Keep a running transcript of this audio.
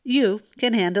You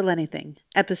Can Handle Anything,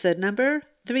 episode number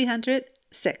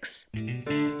 306.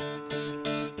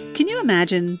 Can you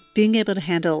imagine being able to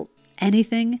handle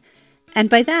anything? And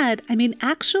by that, I mean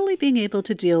actually being able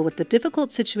to deal with the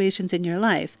difficult situations in your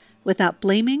life without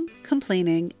blaming,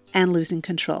 complaining, and losing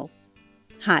control.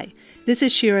 Hi, this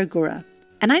is Shira Gura,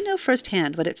 and I know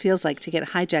firsthand what it feels like to get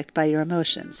hijacked by your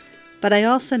emotions. But I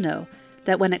also know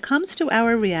that when it comes to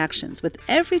our reactions with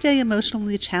everyday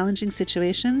emotionally challenging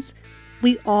situations,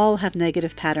 we all have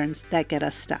negative patterns that get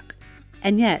us stuck.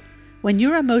 And yet, when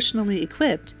you're emotionally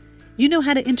equipped, you know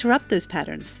how to interrupt those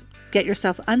patterns, get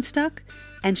yourself unstuck,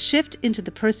 and shift into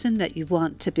the person that you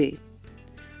want to be.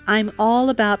 I'm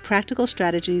all about practical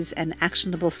strategies and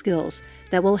actionable skills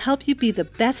that will help you be the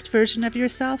best version of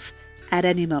yourself at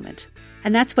any moment.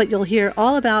 And that's what you'll hear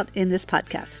all about in this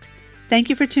podcast. Thank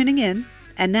you for tuning in.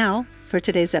 And now for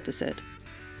today's episode.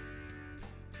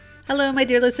 Hello, my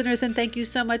dear listeners, and thank you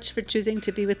so much for choosing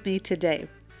to be with me today.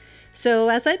 So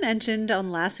as I mentioned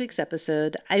on last week's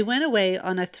episode, I went away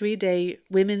on a 3-day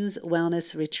women's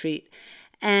wellness retreat.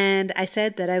 And I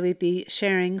said that I would be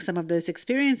sharing some of those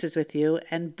experiences with you.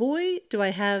 And boy, do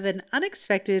I have an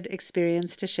unexpected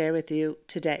experience to share with you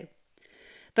today.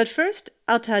 But first,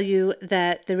 I'll tell you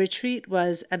that the retreat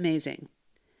was amazing.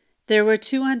 There were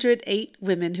 208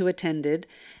 women who attended,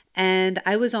 and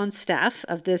I was on staff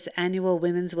of this annual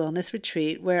women's wellness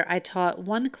retreat where I taught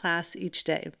one class each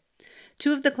day.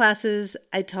 2 of the classes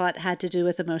I taught had to do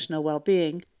with emotional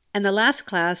well-being, and the last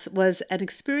class was an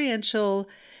experiential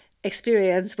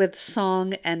experience with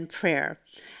song and prayer.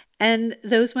 And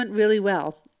those went really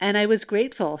well. And I was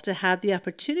grateful to have the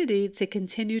opportunity to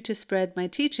continue to spread my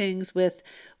teachings with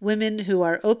women who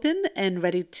are open and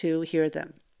ready to hear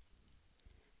them.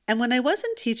 And when I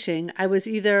wasn't teaching, I was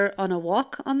either on a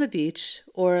walk on the beach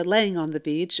or laying on the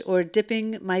beach or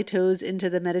dipping my toes into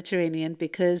the Mediterranean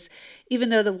because even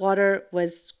though the water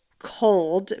was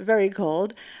cold, very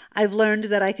cold, I've learned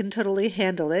that I can totally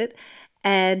handle it.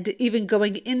 And even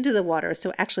going into the water,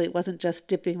 so actually it wasn't just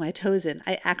dipping my toes in,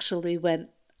 I actually went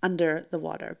under the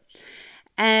water.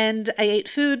 And I ate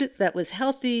food that was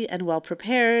healthy and well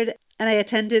prepared, and I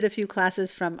attended a few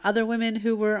classes from other women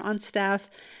who were on staff,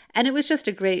 and it was just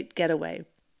a great getaway.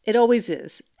 It always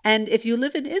is. And if you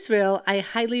live in Israel, I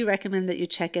highly recommend that you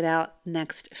check it out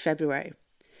next February.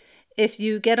 If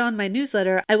you get on my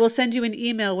newsletter, I will send you an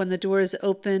email when the doors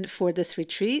open for this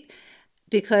retreat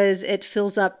because it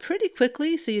fills up pretty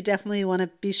quickly, so you definitely want to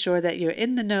be sure that you're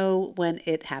in the know when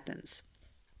it happens.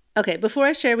 Okay, before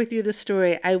I share with you the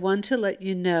story, I want to let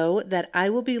you know that I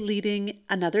will be leading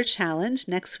another challenge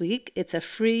next week. It's a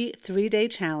free 3-day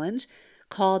challenge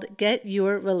called Get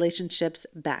Your Relationships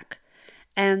Back.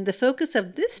 And the focus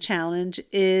of this challenge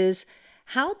is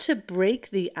how to break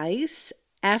the ice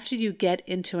after you get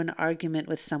into an argument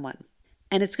with someone.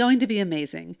 And it's going to be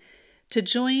amazing. To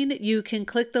join, you can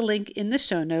click the link in the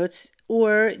show notes,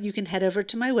 or you can head over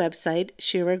to my website,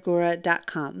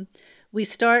 shiragura.com. We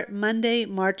start Monday,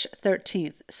 March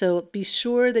 13th, so be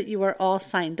sure that you are all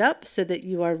signed up so that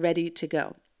you are ready to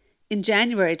go. In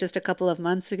January, just a couple of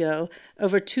months ago,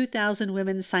 over 2,000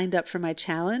 women signed up for my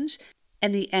challenge,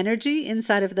 and the energy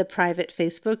inside of the private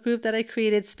Facebook group that I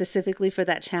created specifically for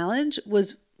that challenge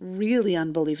was really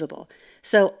unbelievable.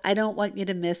 So I don't want you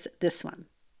to miss this one.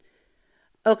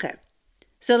 Okay.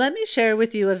 So let me share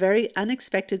with you a very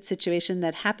unexpected situation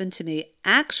that happened to me,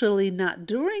 actually not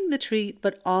during the retreat,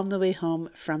 but on the way home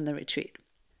from the retreat.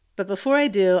 But before I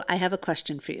do, I have a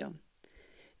question for you.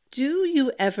 Do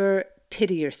you ever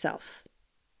pity yourself?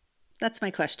 That's my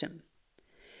question.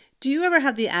 Do you ever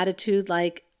have the attitude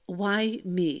like, why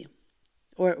me?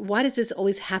 Or why does this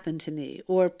always happen to me?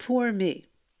 Or poor me?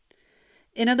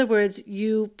 In other words,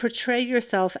 you portray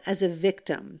yourself as a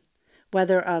victim,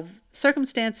 whether of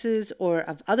circumstances or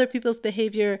of other people's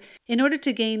behavior, in order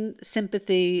to gain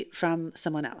sympathy from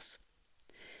someone else.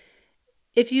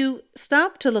 If you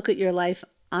stop to look at your life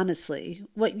honestly,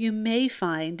 what you may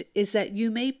find is that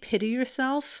you may pity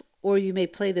yourself or you may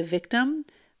play the victim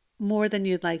more than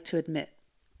you'd like to admit.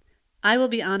 I will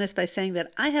be honest by saying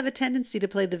that I have a tendency to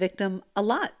play the victim a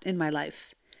lot in my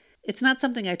life. It's not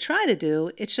something I try to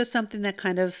do, it's just something that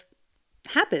kind of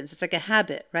happens. It's like a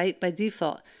habit, right? By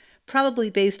default. Probably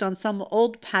based on some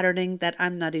old patterning that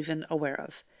I'm not even aware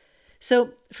of.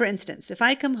 So, for instance, if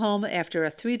I come home after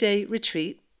a 3-day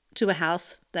retreat to a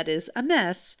house that is a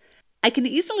mess, I can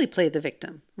easily play the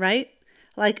victim, right?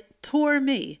 Like, poor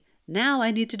me. Now I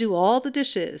need to do all the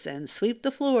dishes and sweep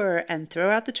the floor and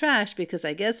throw out the trash because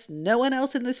I guess no one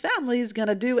else in this family is going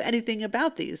to do anything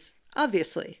about these,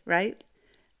 obviously, right?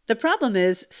 The problem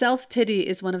is self-pity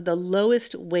is one of the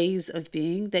lowest ways of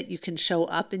being that you can show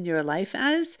up in your life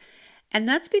as, And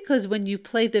that's because when you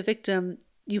play the victim,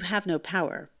 you have no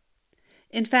power.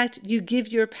 In fact, you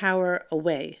give your power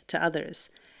away to others.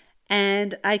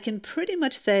 And I can pretty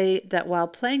much say that while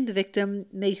playing the victim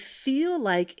may feel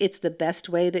like it's the best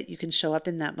way that you can show up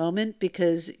in that moment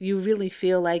because you really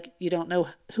feel like you don't know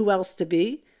who else to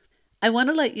be, I want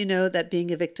to let you know that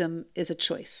being a victim is a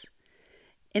choice.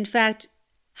 In fact,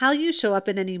 how you show up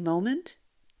in any moment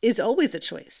is always a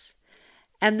choice.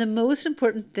 And the most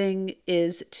important thing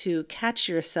is to catch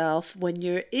yourself when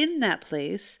you're in that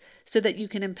place so that you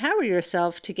can empower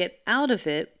yourself to get out of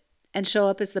it and show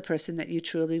up as the person that you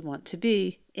truly want to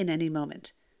be in any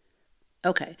moment.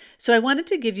 Okay, so I wanted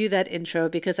to give you that intro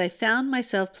because I found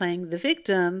myself playing the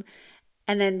victim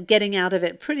and then getting out of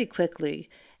it pretty quickly,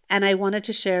 and I wanted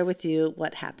to share with you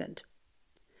what happened.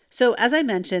 So as I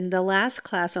mentioned, the last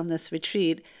class on this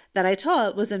retreat that I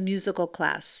taught was a musical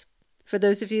class. For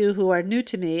those of you who are new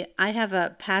to me, I have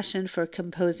a passion for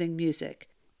composing music.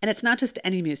 And it's not just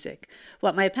any music.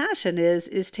 What my passion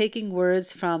is taking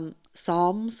words from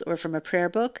Psalms or from a prayer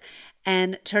book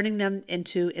and turning them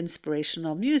into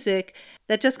inspirational music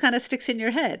that just kind of sticks in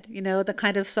your head, the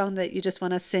kind of song that you just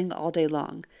want to sing all day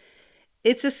long.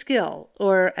 It's a skill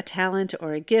or a talent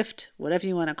or a gift, whatever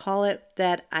you want to call it,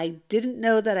 that I didn't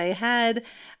know that I had.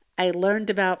 I learned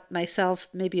about myself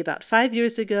maybe about 5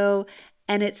 years ago,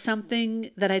 and it's something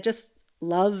that I just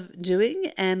love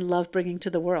doing and love bringing to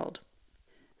the world.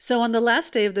 So on the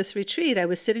last day of this retreat, I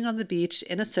was sitting on the beach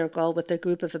in a circle with a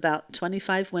group of about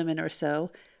 25 women or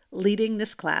so, leading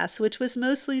this class, which was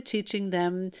mostly teaching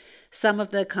them some of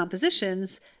the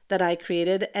compositions that I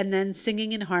created and then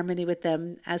singing in harmony with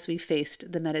them as we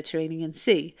faced the Mediterranean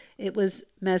Sea. It was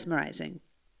mesmerizing.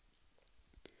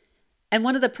 And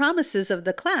one of the promises of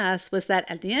the class was that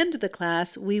at the end of the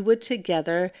class, we would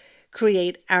together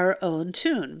create our own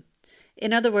tune.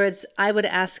 In other words, I would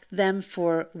ask them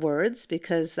for words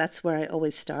because that's where I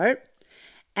always start.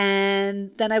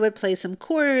 And then I would play some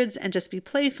chords and just be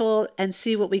playful and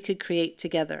see what we could create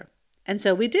together. And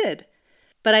so we did.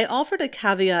 But I offered a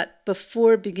caveat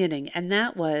before beginning, and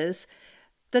that was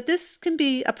that this can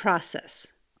be a process,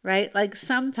 right? Like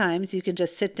sometimes you can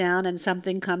just sit down and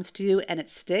something comes to you and it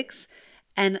sticks,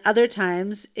 and other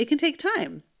times it can take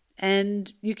time.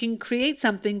 And you can create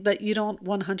something, but you don't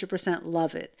 100%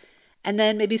 love it. And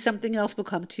then maybe something else will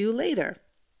come to you later.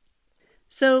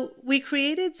 So we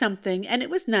created something, and it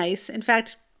was nice. In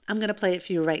fact, I'm going to play it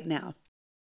for you right now.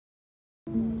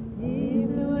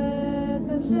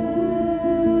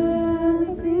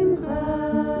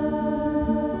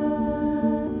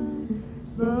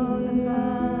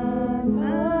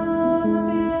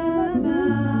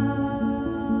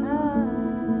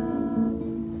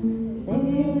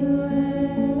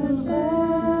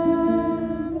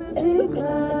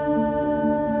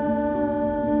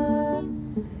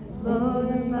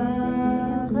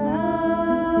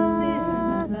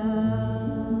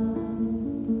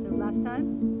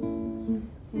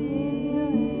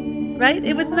 Right?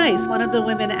 It was nice. One of the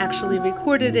women actually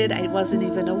recorded it. I wasn't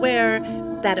even aware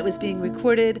that it was being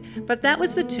recorded, but that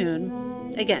was the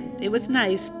tune. Again, it was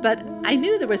nice, but I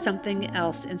knew there was something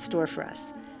else in store for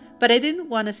us. But I didn't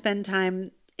want to spend time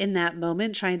in that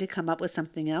moment trying to come up with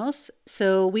something else.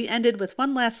 So we ended with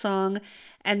one last song,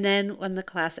 and then when the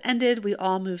class ended, we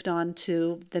all moved on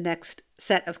to the next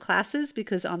set of classes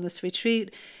because on this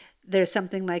retreat, there's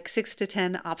something like 6 to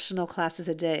 10 optional classes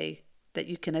a day that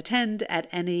you can attend at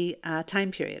any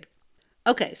time period.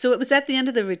 Okay, so it was at the end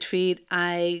of the retreat.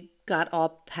 I got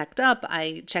all packed up.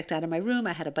 I checked out of my room.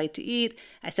 I had a bite to eat.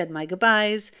 I said my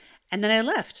goodbyes, and then I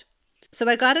left. So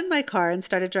I got in my car and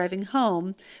started driving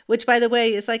home, which, by the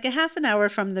way, is like a half an hour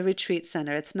from the retreat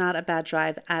center. It's not a bad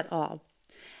drive at all.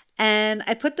 And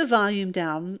I put the volume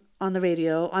down on the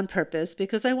radio on purpose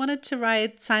because I wanted to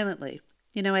ride silently.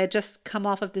 I had just come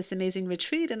off of this amazing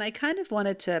retreat and I kind of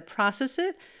wanted to process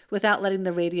it without letting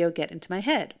the radio get into my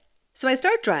head. So I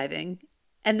start driving,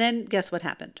 and then guess what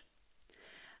happened?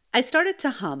 I started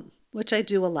to hum, which I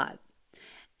do a lot.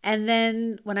 And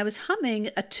then when I was humming,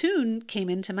 a tune came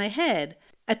into my head,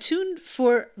 a tune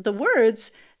for the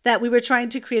words that we were trying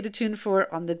to create a tune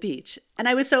for on the beach. And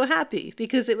I was so happy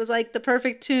because it was like the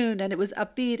perfect tune and it was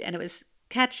upbeat and it was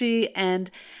catchy, and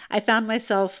I found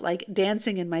myself like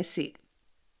dancing in my seat.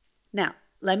 Now,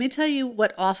 let me tell you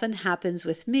what often happens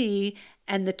with me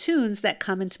and the tunes that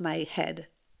come into my head.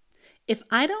 If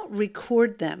I don't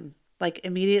record them like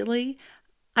immediately,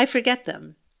 I forget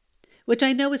them, which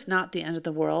I know is not the end of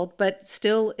the world, but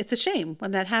still it's a shame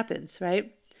when that happens,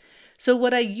 right? So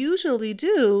what I usually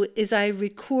do is I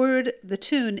record the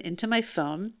tune into my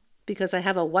phone because I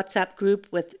have a WhatsApp group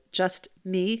with just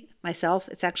me, myself.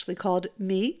 It's actually called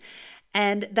Me.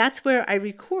 And that's where I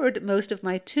record most of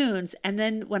my tunes. And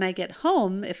then when I get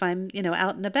home, if I'm,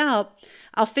 out and about,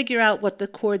 I'll figure out what the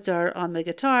chords are on the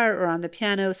guitar or on the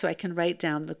piano so I can write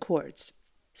down the chords.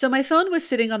 So my phone was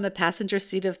sitting on the passenger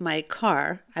seat of my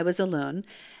car. I was alone.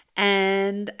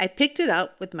 And I picked it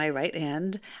up with my right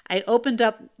hand. I opened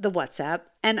up the WhatsApp.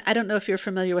 And I don't know if you're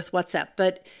familiar with WhatsApp,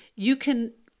 but you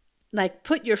can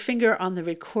put your finger on the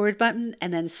record button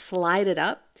and then slide it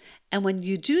up. And when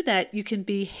you do that, you can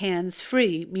be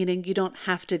hands-free, meaning you don't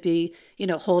have to be,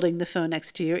 holding the phone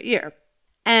next to your ear.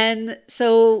 And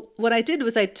so what I did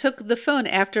was I took the phone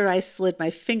after I slid my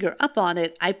finger up on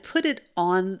it, I put it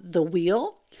on the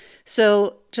wheel.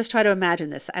 So just try to imagine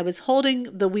this. I was holding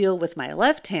the wheel with my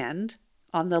left hand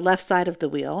on the left side of the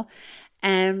wheel,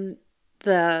 and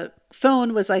the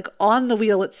phone was on the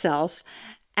wheel itself,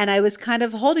 and I was kind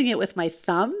of holding it with my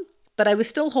thumb, but I was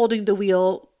still holding the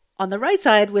wheel on the right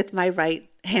side with my right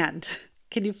hand.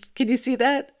 Can you see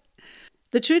that?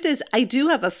 The truth is, I do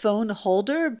have a phone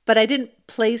holder, but I didn't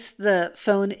place the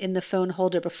phone in the phone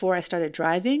holder before I started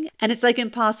driving. And it's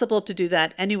impossible to do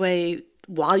that anyway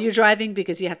while you're driving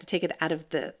because you have to take it out of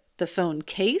the phone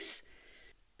case.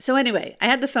 So anyway, I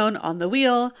had the phone on the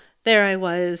wheel. There I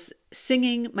was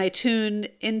singing my tune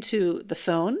into the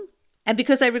phone. And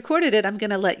because I recorded it, I'm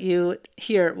going to let you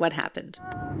hear what happened.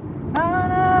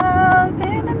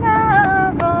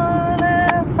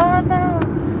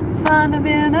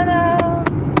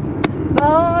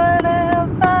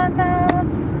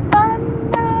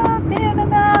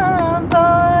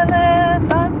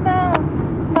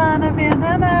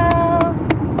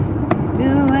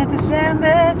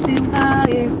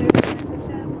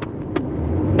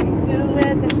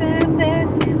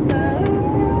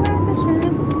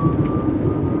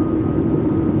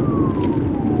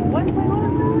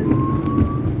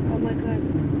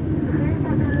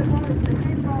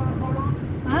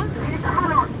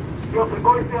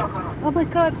 Oh my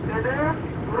God.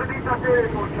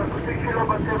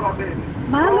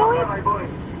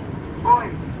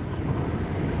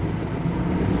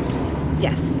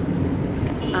 Yes,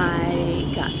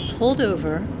 I got pulled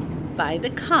over by the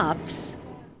cops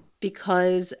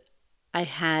because I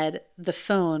had the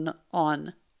phone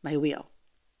on my wheel.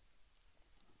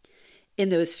 In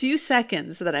those few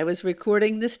seconds that I was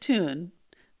recording this tune,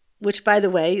 which, by the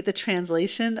way, the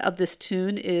translation of this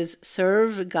tune is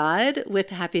serve God with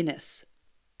happiness.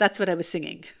 That's what I was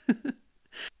singing.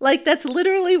 That's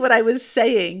literally what I was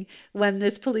saying when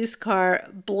this police car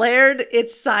blared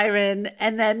its siren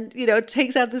and then,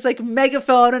 takes out this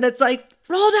megaphone and it's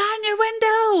roll down your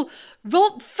window,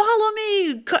 follow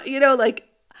me,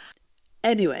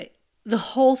 Anyway, the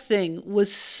whole thing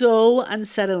was so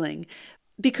unsettling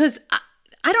because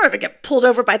I don't ever get pulled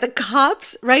over by the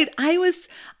cops, right? I was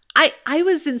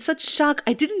in such shock.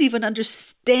 I didn't even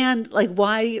understand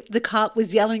why the cop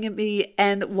was yelling at me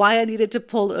and why I needed to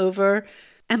pull over.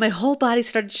 And my whole body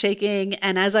started shaking.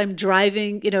 And as I'm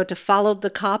driving, to follow the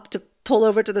cop to pull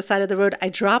over to the side of the road, I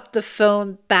dropped the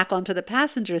phone back onto the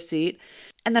passenger seat.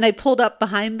 And then I pulled up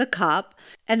behind the cop.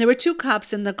 And there were two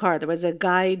cops in the car. There was a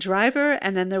guy driver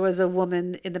and then there was a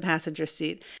woman in the passenger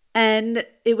seat. And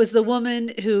it was the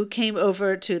woman who came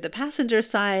over to the passenger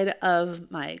side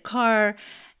of my car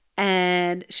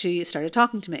and she started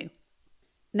talking to me.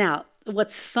 Now,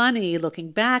 what's funny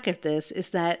looking back at this is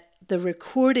that the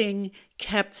recording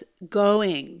kept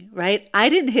going, right? I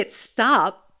didn't hit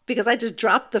stop because I just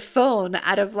dropped the phone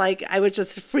out of I was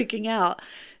just freaking out.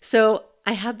 So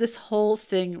I had this whole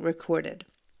thing recorded.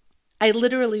 I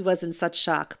literally was in such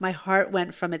shock. My heart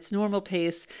went from its normal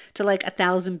pace to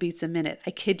 1,000 beats a minute.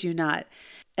 I kid you not.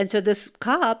 And so this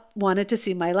cop wanted to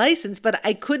see my license, but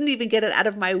I couldn't even get it out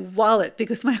of my wallet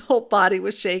because my whole body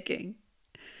was shaking.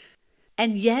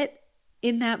 And yet,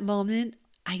 in that moment,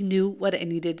 I knew what I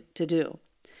needed to do.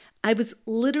 I was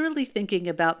literally thinking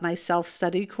about my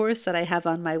self-study course that I have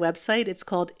on my website. It's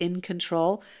called In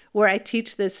Control, where I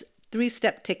teach this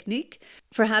 3-step technique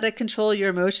for how to control your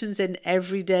emotions in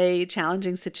everyday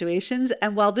challenging situations.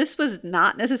 And while this was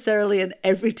not necessarily an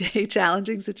everyday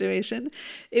challenging situation,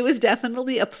 it was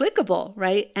definitely applicable,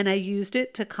 right? And I used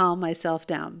it to calm myself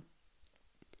down.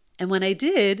 And when I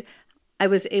did, I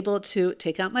was able to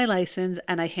take out my license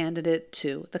and I handed it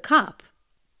to the cop.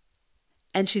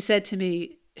 And she said to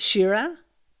me, "Shira?"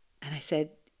 And I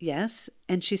said, "Yes."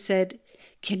 And she said,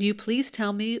 "Can you please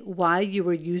tell me why you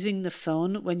were using the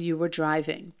phone when you were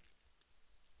driving?"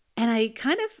 And I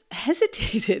kind of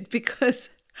hesitated because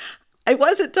I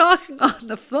wasn't talking on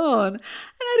the phone and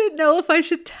I didn't know if I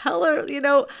should tell her,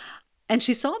 And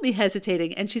she saw me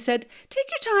hesitating and she said, "Take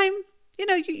your time.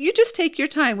 You just take your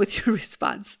time with your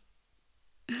response."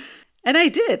 And I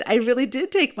did. I really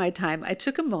did take my time. I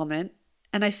took a moment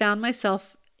and I found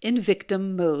myself in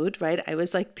victim mode, right? I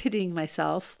was like pitying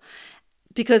myself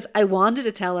because I wanted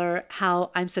to tell her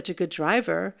how I'm such a good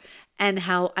driver and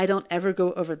how I don't ever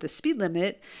go over the speed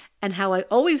limit and how I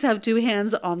always have two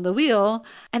hands on the wheel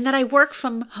and that I work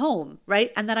from home,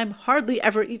 right? And that I'm hardly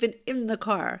ever even in the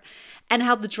car and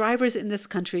how the drivers in this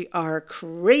country are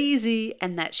crazy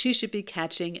and that she should be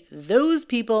catching those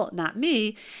people, not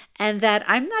me, and that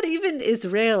I'm not even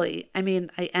Israeli. I mean,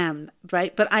 I am,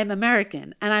 right? But I'm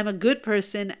American and I'm a good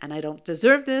person and I don't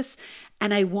deserve this.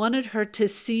 And I wanted her to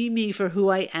see me for who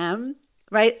I am,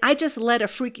 right? I just led a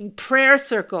freaking prayer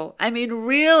circle. I mean,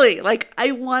 really, like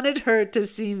I wanted her to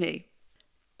see me.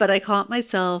 But I caught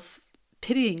myself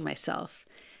pitying myself,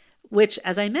 which,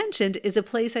 as I mentioned, is a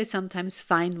place I sometimes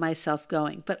find myself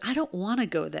going, but I don't want to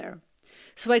go there.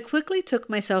 So I quickly took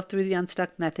myself through the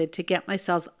Unstuck method to get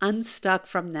myself unstuck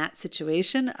from that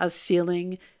situation of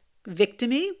feeling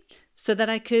victimy so that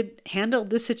I could handle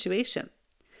this situation.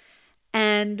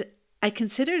 And I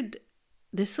considered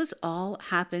this was all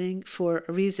happening for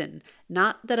a reason.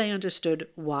 Not that I understood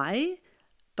why,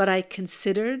 but I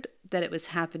considered that it was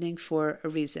happening for a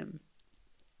reason.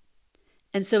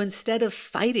 And so instead of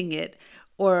fighting it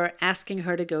or asking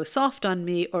her to go soft on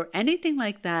me or anything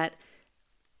like that,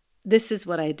 this is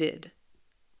what I did.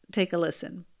 Take a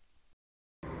listen.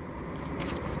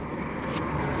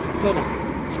 תודה.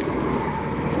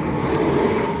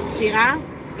 שירה?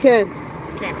 כן.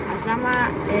 כן. אז למה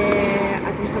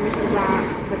את משתמשת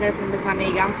בטלפון בזמן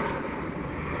נהיגה?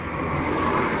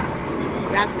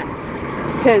 לאט לאט.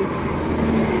 כן.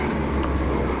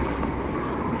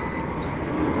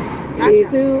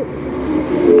 עבדו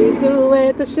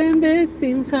את השם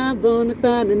בשמחה, בוא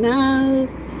נפנניו.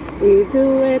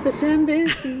 עבדו את השם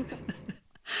בשמחה.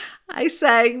 I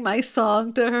sang my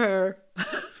song to her.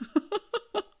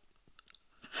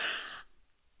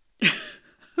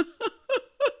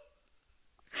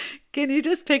 Can you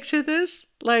just picture this?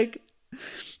 Like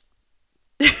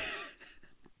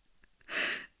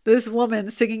this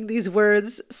woman singing these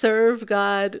words, serve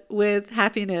God with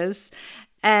happiness.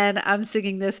 And I'm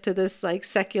singing this to this like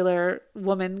secular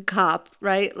woman cop,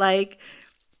 right? Like,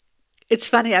 it's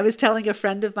funny. I was telling a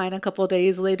friend of mine a couple of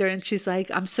days later, and she's like,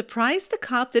 I'm surprised the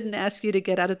cop didn't ask you to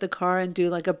get out of the car and do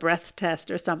like a breath test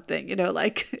or something. You know,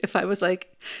 like if I was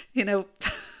like, you know,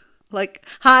 like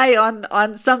high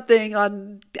on something,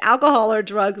 on alcohol or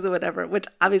drugs or whatever, which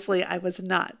obviously I was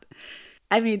not.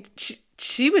 I mean,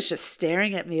 she was just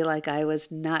staring at me like I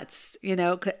was nuts, you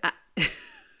know.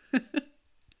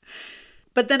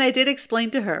 But then I did explain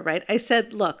to her, right? I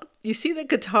said, look, you see the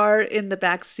guitar in the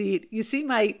back seat. You see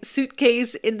my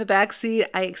suitcase in the back seat.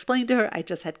 I explained to her I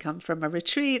just had come from a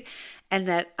retreat and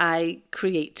that I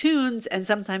create tunes and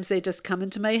sometimes they just come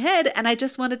into my head and I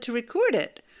just wanted to record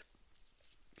it.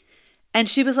 And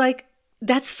she was like,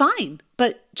 that's fine,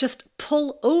 but just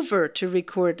pull over to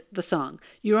record the song.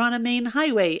 You're on a main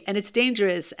highway and it's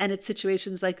dangerous and it's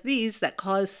situations like these that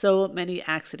cause so many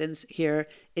accidents here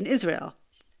in Israel.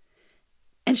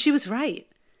 And she was right.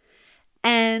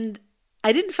 And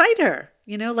I didn't fight her,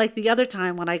 you know, like the other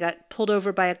time when I got pulled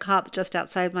over by a cop just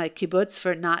outside my kibbutz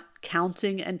for not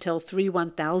counting until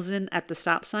 3-1,000 at the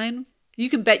stop sign. You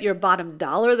can bet your bottom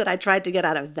dollar that I tried to get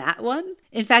out of that one.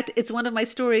 In fact, it's one of my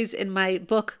stories in my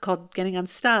book called Getting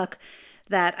Unstuck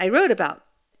that I wrote about.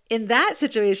 In that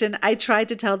situation, I tried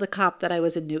to tell the cop that I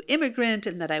was a new immigrant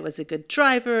and that I was a good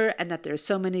driver and that there's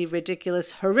so many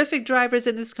ridiculous, horrific drivers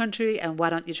in this country and why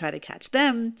don't you try to catch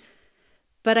them?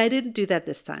 But I didn't do that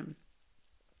this time.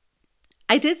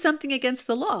 I did something against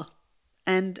the law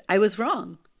and I was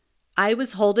wrong. I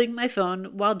was holding my phone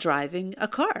while driving a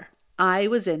car. I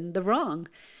was in the wrong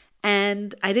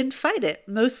and I didn't fight it,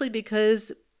 mostly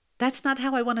because that's not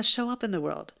how I want to show up in the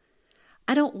world.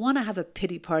 I don't want to have a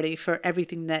pity party for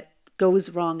everything that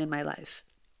goes wrong in my life.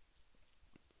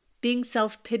 Being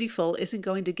self-pitiful isn't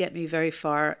going to get me very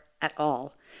far at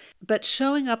all, but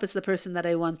showing up as the person that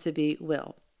I want to be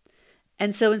will.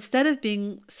 And so instead of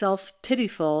being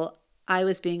self-pitiful, I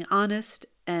was being honest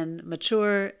and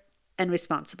mature and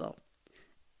responsible.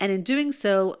 And in doing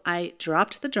so, I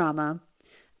dropped the drama,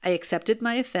 I accepted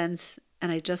my offense,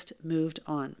 and I just moved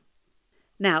on.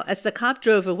 Now, as the cop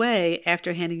drove away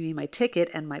after handing me my ticket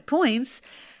and my points,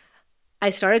 I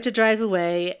started to drive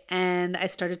away and I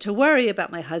started to worry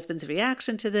about my husband's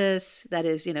reaction to this. That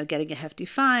is, you know, getting a hefty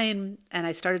fine. And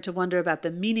I started to wonder about the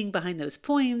meaning behind those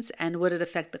points and would it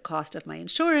affect the cost of my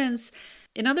insurance?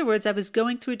 In other words, I was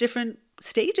going through different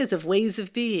stages of ways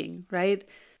of being, right?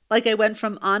 Like I went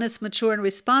from honest, mature, and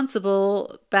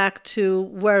responsible back to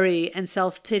worry and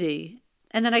self-pity.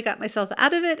 and then I got myself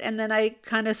out of it, and then I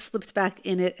kind of slipped back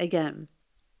in it again.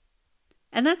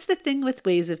 And that's the thing with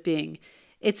ways of being.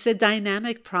 It's a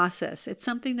dynamic process. It's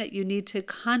something that you need to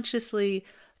consciously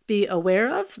be aware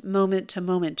of moment to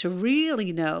moment to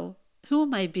really know, who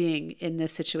am I being in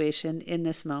this situation, in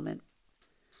this moment?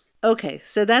 Okay,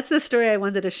 so that's the story I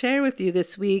wanted to share with you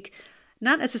this week,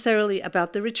 not necessarily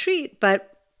about the retreat,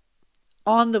 but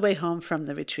on the way home from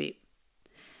the retreat.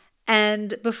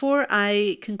 And before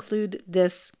I conclude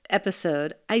this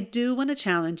episode, I do want to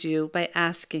challenge you by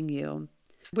asking you,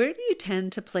 where do you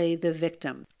tend to play the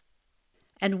victim?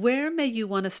 And where may you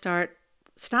want to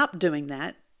stop doing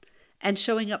that and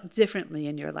showing up differently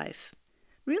in your life?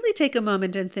 Really take a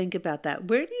moment and think about that.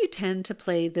 Where do you tend to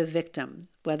play the victim,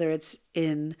 whether it's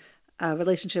in a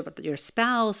relationship with your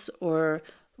spouse or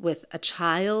with a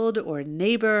child or a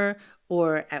neighbor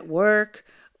or at work,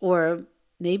 or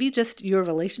maybe just your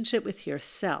relationship with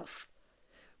yourself?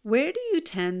 Where do you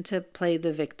tend to play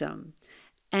the victim?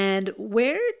 And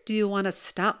where do you want to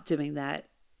stop doing that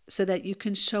so that you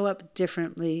can show up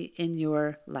differently in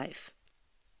your life?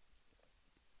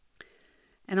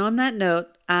 And on that note,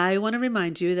 I want to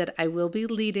remind you that I will be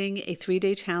leading a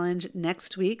 3-day challenge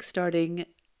next week starting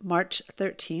March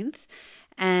 13th.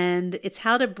 And it's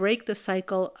how to break the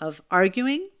cycle of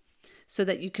arguing so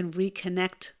that you can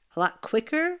reconnect a lot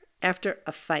quicker after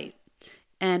a fight.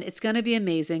 And it's going to be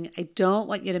amazing. I don't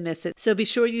want you to miss it. So be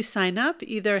sure you sign up,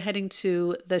 either heading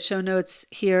to the show notes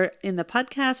here in the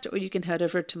podcast, or you can head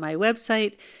over to my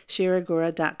website,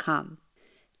 shiragura.com.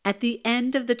 At the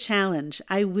end of the challenge,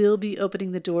 I will be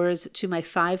opening the doors to my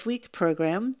 5-week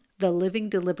program, the Living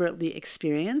Deliberately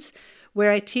Experience,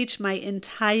 where I teach my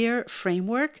entire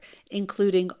framework,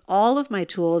 including all of my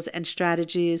tools and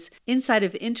strategies inside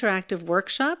of interactive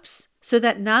workshops, so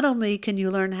that not only can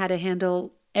you learn how to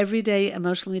handle everyday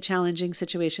emotionally challenging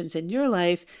situations in your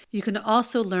life, you can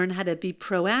also learn how to be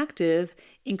proactive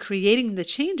in creating the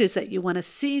changes that you want to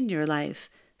see in your life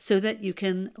so that you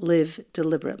can live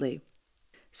deliberately.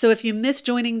 So if you missed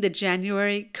joining the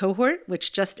January cohort,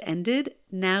 which just ended,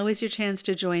 now is your chance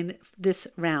to join this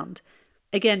round.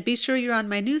 Again, be sure you're on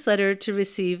my newsletter to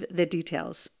receive the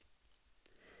details.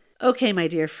 Okay, my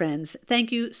dear friends,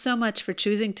 thank you so much for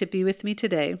choosing to be with me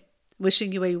today.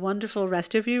 Wishing you a wonderful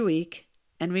rest of your week.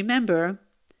 And remember,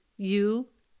 you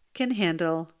can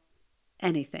handle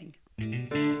anything.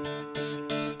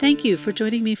 Thank you for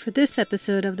joining me for this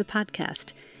episode of the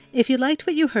podcast. If you liked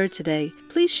what you heard today,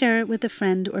 please share it with a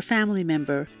friend or family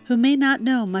member who may not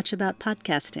know much about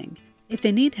podcasting. If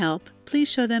they need help,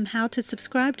 please show them how to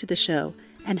subscribe to the show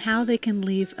and how they can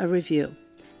leave a review.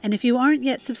 And if you aren't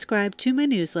yet subscribed to my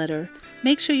newsletter,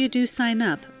 make sure you do sign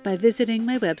up by visiting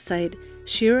my website,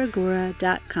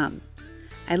 shiragura.com.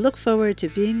 I look forward to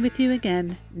being with you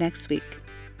again next week.